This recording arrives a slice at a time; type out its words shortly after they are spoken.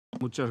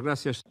Muchas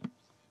gracias.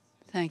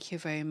 Thank you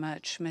very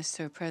much,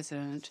 Mr.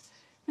 President.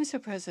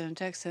 Mr.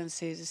 President,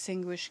 Excellencies,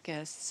 distinguished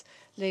guests,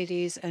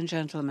 ladies and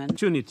gentlemen.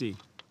 Opportunity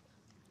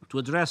to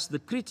address the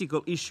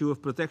critical issue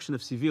of protection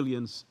of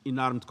civilians in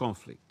armed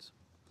conflict.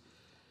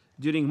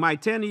 During my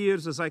 10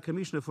 years as High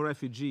Commissioner for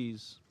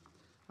Refugees,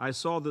 I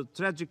saw the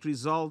tragic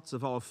results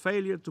of our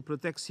failure to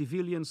protect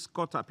civilians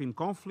caught up in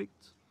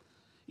conflict,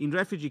 in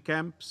refugee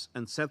camps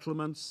and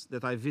settlements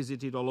that I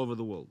visited all over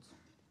the world.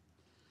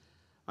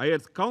 I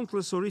heard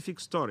countless horrific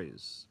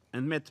stories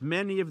and met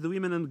many of the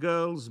women and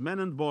girls, men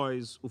and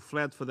boys who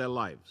fled for their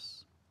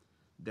lives.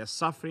 Their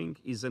suffering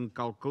is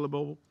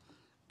incalculable,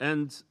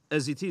 and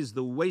as it is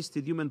the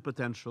wasted human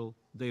potential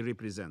they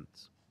represent.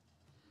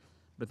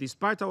 But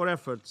despite our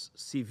efforts,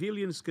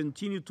 civilians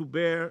continue to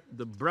bear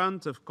the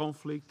brunt of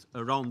conflict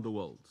around the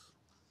world.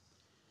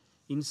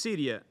 In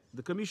Syria,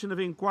 the Commission of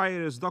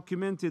Inquiry has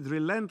documented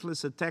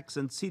relentless attacks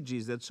and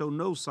sieges that show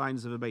no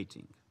signs of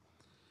abating.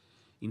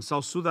 In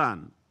South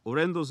Sudan,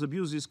 horrendous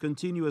abuses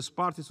continue as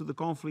parties to the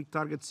conflict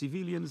target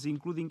civilians,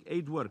 including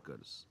aid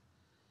workers.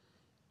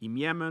 In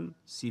Yemen,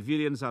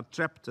 civilians are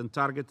trapped and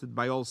targeted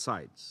by all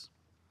sides.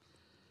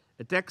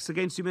 Attacks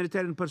against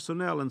humanitarian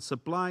personnel and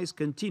supplies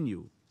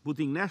continue,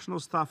 putting national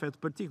staff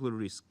at particular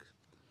risk.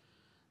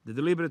 The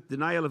deliberate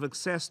denial of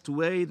access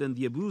to aid and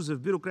the abuse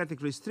of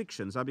bureaucratic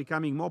restrictions are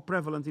becoming more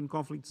prevalent in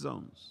conflict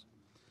zones.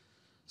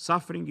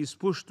 Suffering is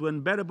pushed to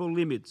unbearable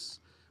limits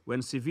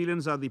when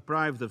civilians are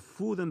deprived of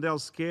food and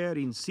health care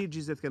in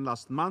sieges that can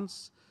last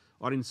months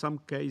or, in some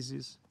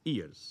cases,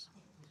 years.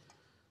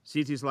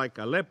 Cities like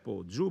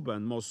Aleppo, Juba,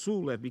 and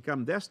Mosul have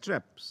become death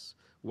traps,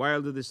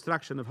 while the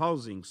destruction of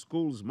housing,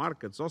 schools,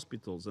 markets,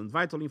 hospitals, and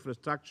vital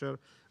infrastructure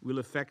will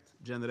affect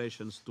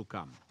generations to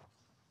come.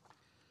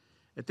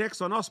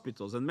 Attacks on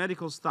hospitals and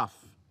medical staff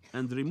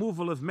and the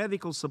removal of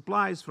medical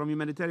supplies from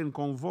humanitarian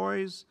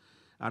convoys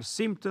are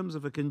symptoms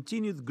of a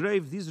continued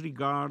grave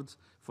disregard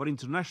for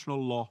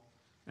international law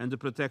and the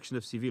protection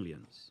of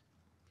civilians.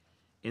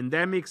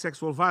 Endemic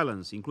sexual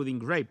violence, including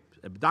rape,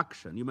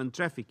 abduction, human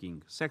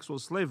trafficking, sexual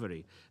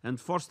slavery, and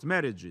forced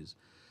marriages,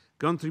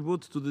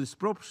 contribute to the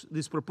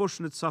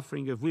disproportionate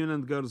suffering of women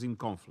and girls in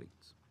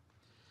conflict.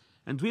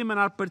 And women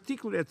are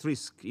particularly at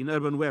risk in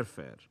urban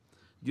warfare,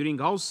 during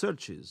house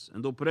searches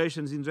and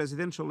operations in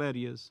residential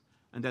areas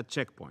and at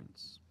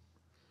checkpoints.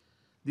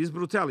 This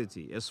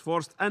brutality has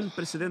forced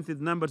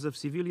unprecedented numbers of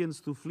civilians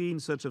to flee in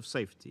search of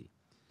safety.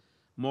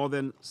 More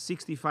than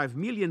 65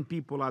 million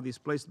people are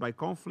displaced by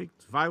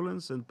conflict,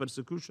 violence, and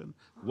persecution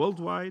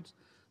worldwide,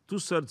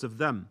 2/3 of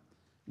them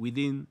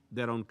within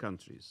their own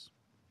countries.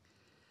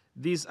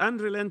 These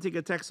unrelenting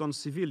attacks on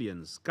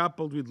civilians,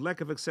 coupled with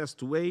lack of access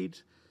to aid,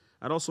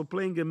 are also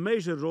playing a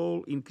major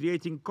role in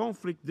creating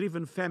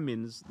conflict-driven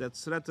famines that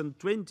threaten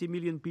 20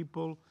 million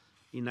people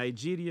in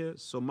Nigeria,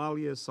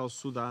 Somalia, South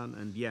Sudan,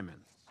 and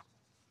Yemen.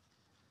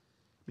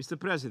 Mr.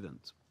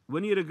 President,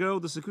 1 year ago,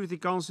 the Security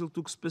Council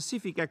took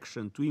specific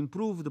action to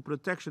improve the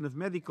protection of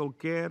medical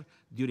care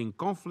during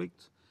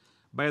conflict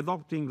by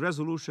adopting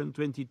Resolution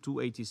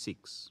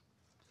 2286.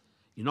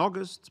 In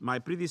August, my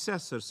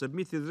predecessor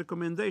submitted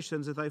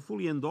recommendations that I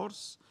fully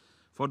endorse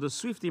for the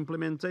swift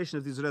implementation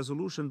of this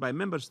resolution by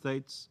member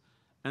states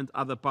and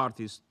other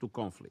parties to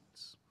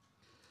conflicts.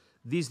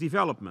 These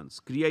developments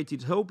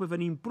created hope of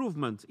an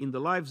improvement in the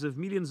lives of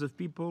millions of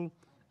people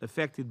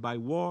affected by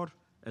war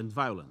and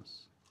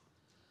violence.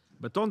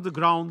 But on the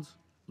ground,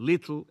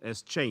 little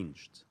has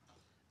changed.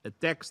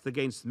 Attacks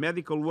against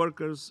medical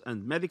workers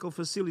and medical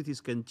facilities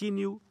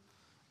continue,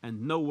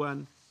 and no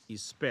one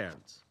is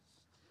spared.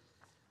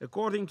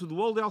 According to the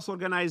World Health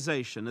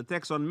Organization,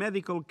 attacks on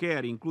medical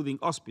care, including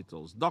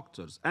hospitals,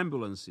 doctors,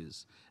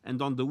 ambulances, and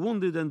on the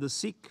wounded and the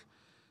sick,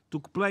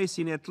 took place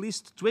in at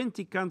least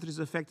 20 countries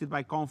affected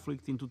by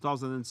conflict in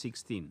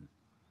 2016.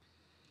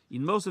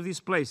 In most of these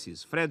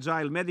places,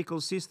 fragile medical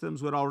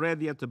systems were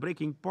already at a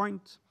breaking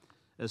point,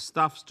 as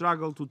staff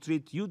struggled to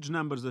treat huge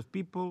numbers of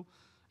people,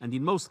 and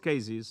in most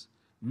cases,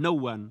 no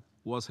one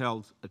was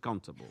held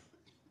accountable.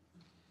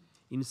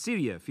 In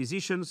Syria,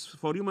 Physicians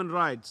for Human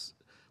Rights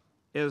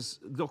has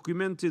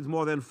documented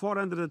more than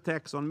 400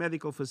 attacks on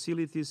medical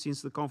facilities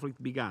since the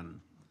conflict began.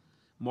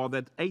 More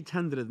than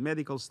 800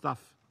 medical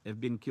staff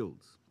have been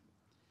killed.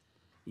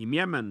 In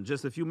Yemen,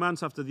 just a few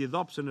months after the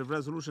adoption of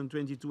Resolution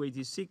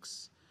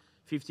 2286,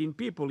 15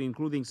 people,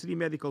 including 3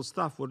 medical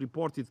staff, were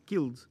reported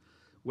killed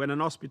when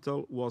an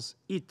hospital was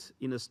hit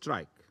in a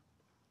strike,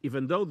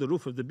 even though the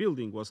roof of the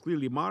building was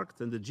clearly marked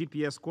and the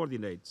GPS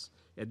coordinates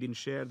had been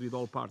shared with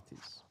all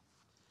parties.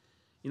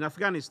 In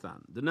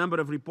Afghanistan, the number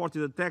of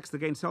reported attacks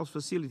against health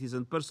facilities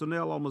and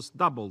personnel almost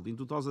doubled in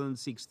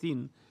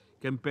 2016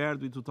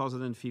 compared with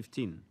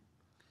 2015.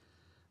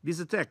 These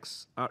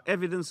attacks are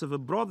evidence of a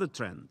broader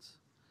trend.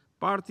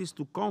 Parties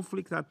to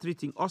conflict are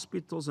treating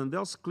hospitals and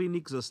health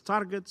clinics as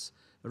targets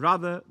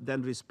rather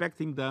than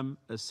respecting them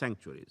as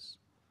sanctuaries.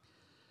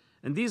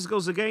 And this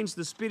goes against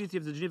the spirit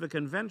of the Geneva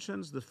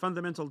Conventions, the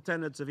fundamental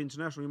tenets of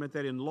international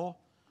humanitarian law,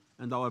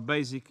 and our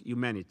basic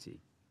humanity.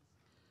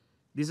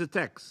 These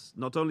attacks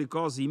not only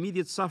cause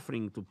immediate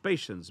suffering to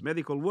patients,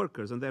 medical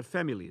workers, and their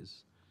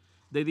families,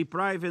 They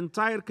deprive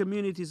entire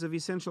communities of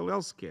essential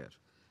health care,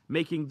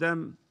 making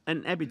them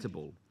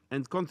uninhabitable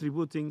and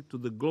contributing to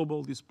the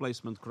global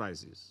displacement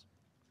crisis.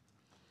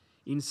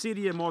 In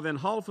Syria, more than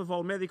half of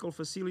all medical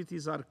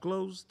facilities are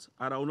closed,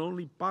 are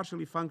only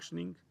partially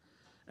functioning,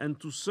 and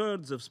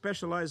 2/3 of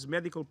specialized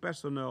medical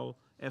personnel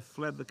have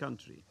fled the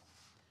country.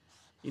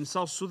 In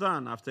South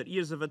Sudan, after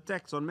years of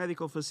attacks on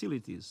medical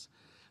facilities,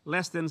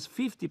 less than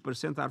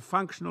 50% are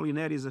functional in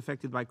areas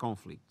affected by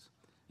conflict,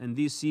 and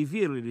this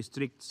severely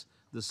restricts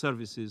the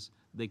services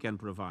they can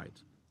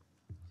provide.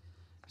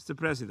 Mr.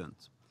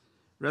 President,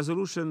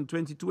 Resolution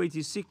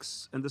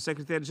 2286 and the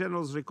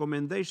Secretary-General's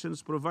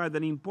recommendations provide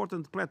an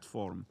important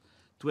platform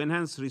to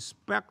enhance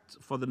respect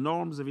for the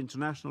norms of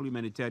international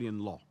humanitarian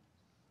law.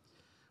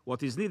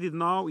 What is needed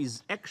now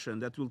is action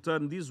that will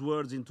turn these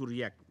words into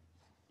reality.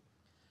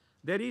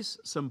 There is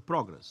some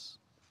progress.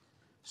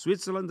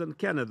 Switzerland and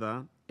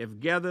Canada have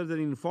gathered an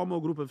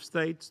informal group of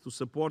states to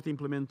support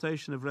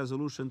implementation of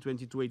Resolution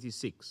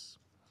 2286.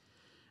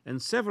 And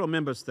several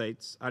member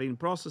states are in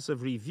process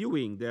of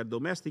reviewing their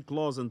domestic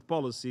laws and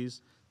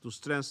policies to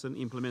strengthen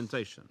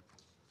implementation.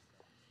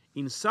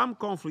 In some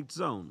conflict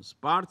zones,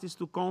 parties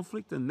to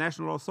conflict and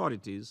national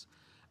authorities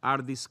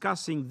are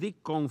discussing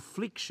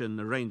deconfliction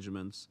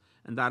arrangements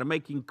and are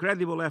making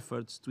credible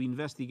efforts to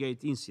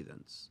investigate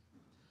incidents.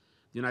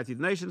 The United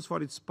Nations,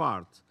 for its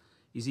part,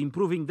 is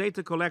improving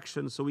data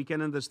collection so we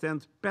can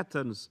understand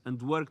patterns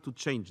and work to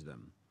change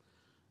them.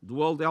 The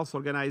World Health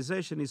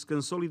Organization is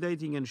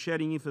consolidating and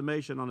sharing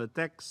information on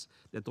attacks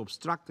that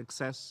obstruct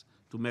access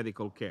to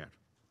medical care.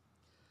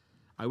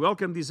 I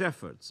welcome these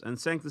efforts and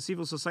thank the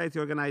civil society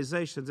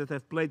organizations that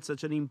have played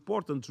such an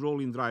important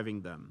role in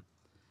driving them.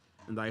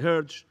 And I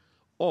urge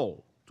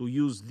all to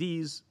use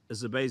these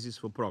as a basis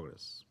for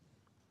progress.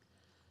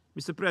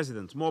 Mr.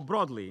 President, more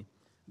broadly,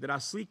 there are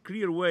 3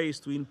 clear ways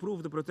to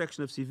improve the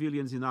protection of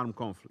civilians in armed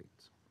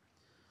conflict.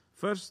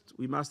 First,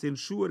 we must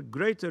ensure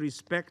greater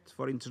respect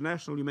for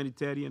international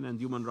humanitarian and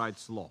human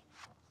rights law.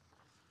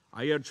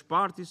 I urge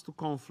parties to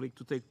conflict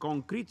to take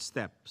concrete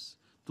steps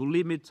to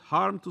limit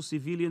harm to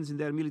civilians in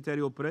their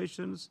military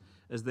operations,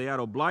 as they are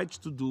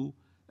obliged to do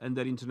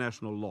under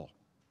international law.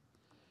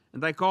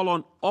 And I call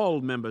on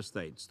all member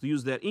states to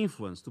use their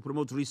influence to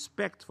promote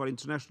respect for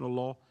international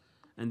law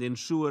and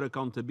ensure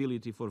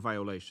accountability for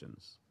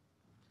violations.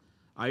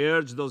 I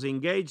urge those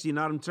engaged in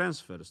armed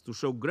transfers to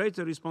show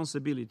greater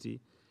responsibility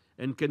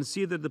and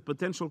consider the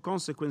potential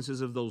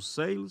consequences of those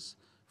sales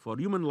for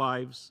human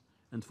lives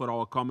and for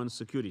our common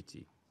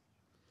security.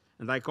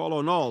 And I call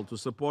on all to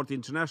support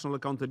international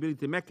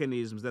accountability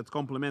mechanisms that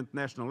complement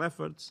national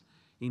efforts,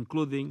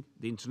 including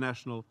the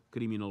International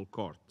Criminal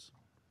Court.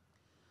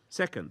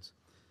 Second,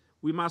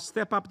 we must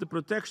step up the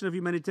protection of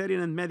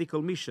humanitarian and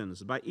medical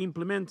missions by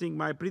implementing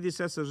my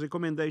predecessor's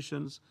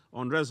recommendations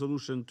on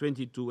Resolution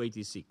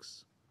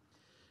 2286.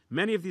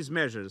 Many of these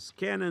measures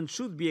can and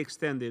should be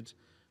extended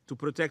to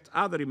protect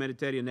other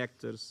humanitarian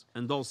actors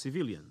and all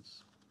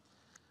civilians.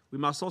 We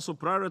must also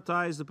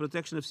prioritize the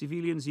protection of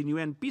civilians in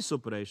UN peace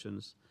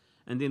operations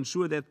and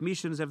ensure that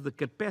missions have the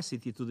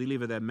capacity to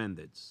deliver their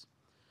mandates.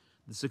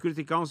 The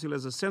Security Council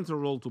has a central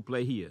role to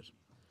play here,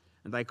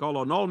 and I call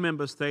on all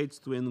member states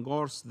to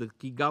endorse the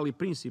Kigali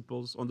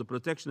principles on the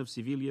protection of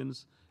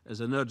civilians as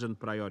an urgent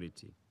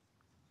priority.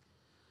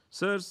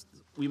 Third,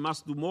 we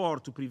must do more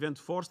to prevent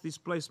forced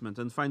displacement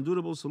and find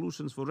durable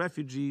solutions for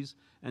refugees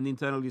and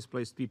internally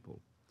displaced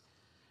people.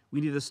 We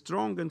need a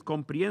strong and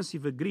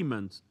comprehensive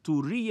agreement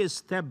to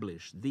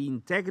re-establish the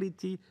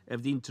integrity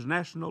of the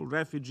international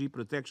refugee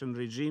protection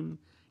regime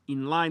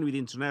in line with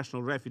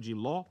international refugee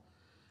law,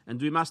 and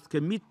we must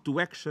commit to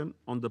action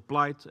on the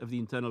plight of the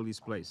internally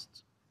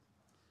displaced.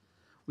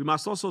 We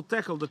must also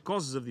tackle the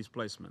causes of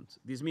displacement.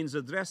 This means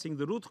addressing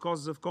the root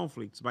causes of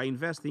conflicts by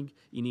investing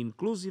in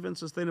inclusive and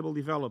sustainable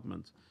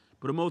development,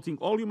 promoting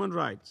all human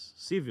rights,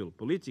 civil,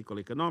 political,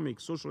 economic,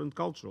 social and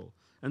cultural,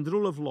 and the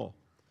rule of law,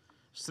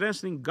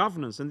 strengthening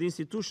governance and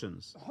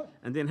institutions,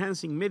 and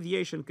enhancing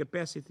mediation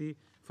capacity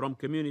from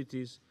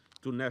communities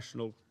to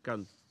national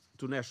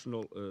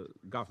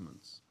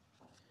governments.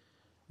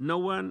 No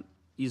one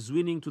is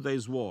winning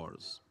today's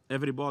wars.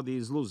 Everybody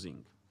is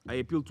losing. I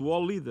appeal to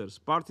all leaders,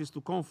 parties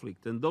to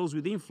conflict, and those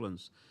with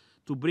influence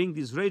to bring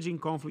these raging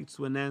conflicts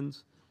to an end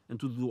and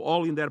to do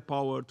all in their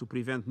power to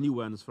prevent new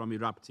ones from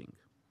erupting.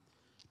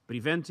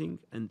 Preventing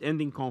and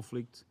ending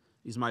conflict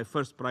is my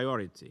first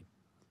priority.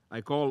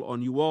 I call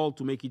on you all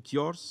to make it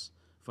yours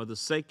for the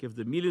sake of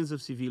the millions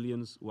of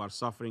civilians who are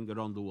suffering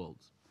around the world.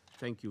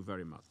 Thank you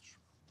very much.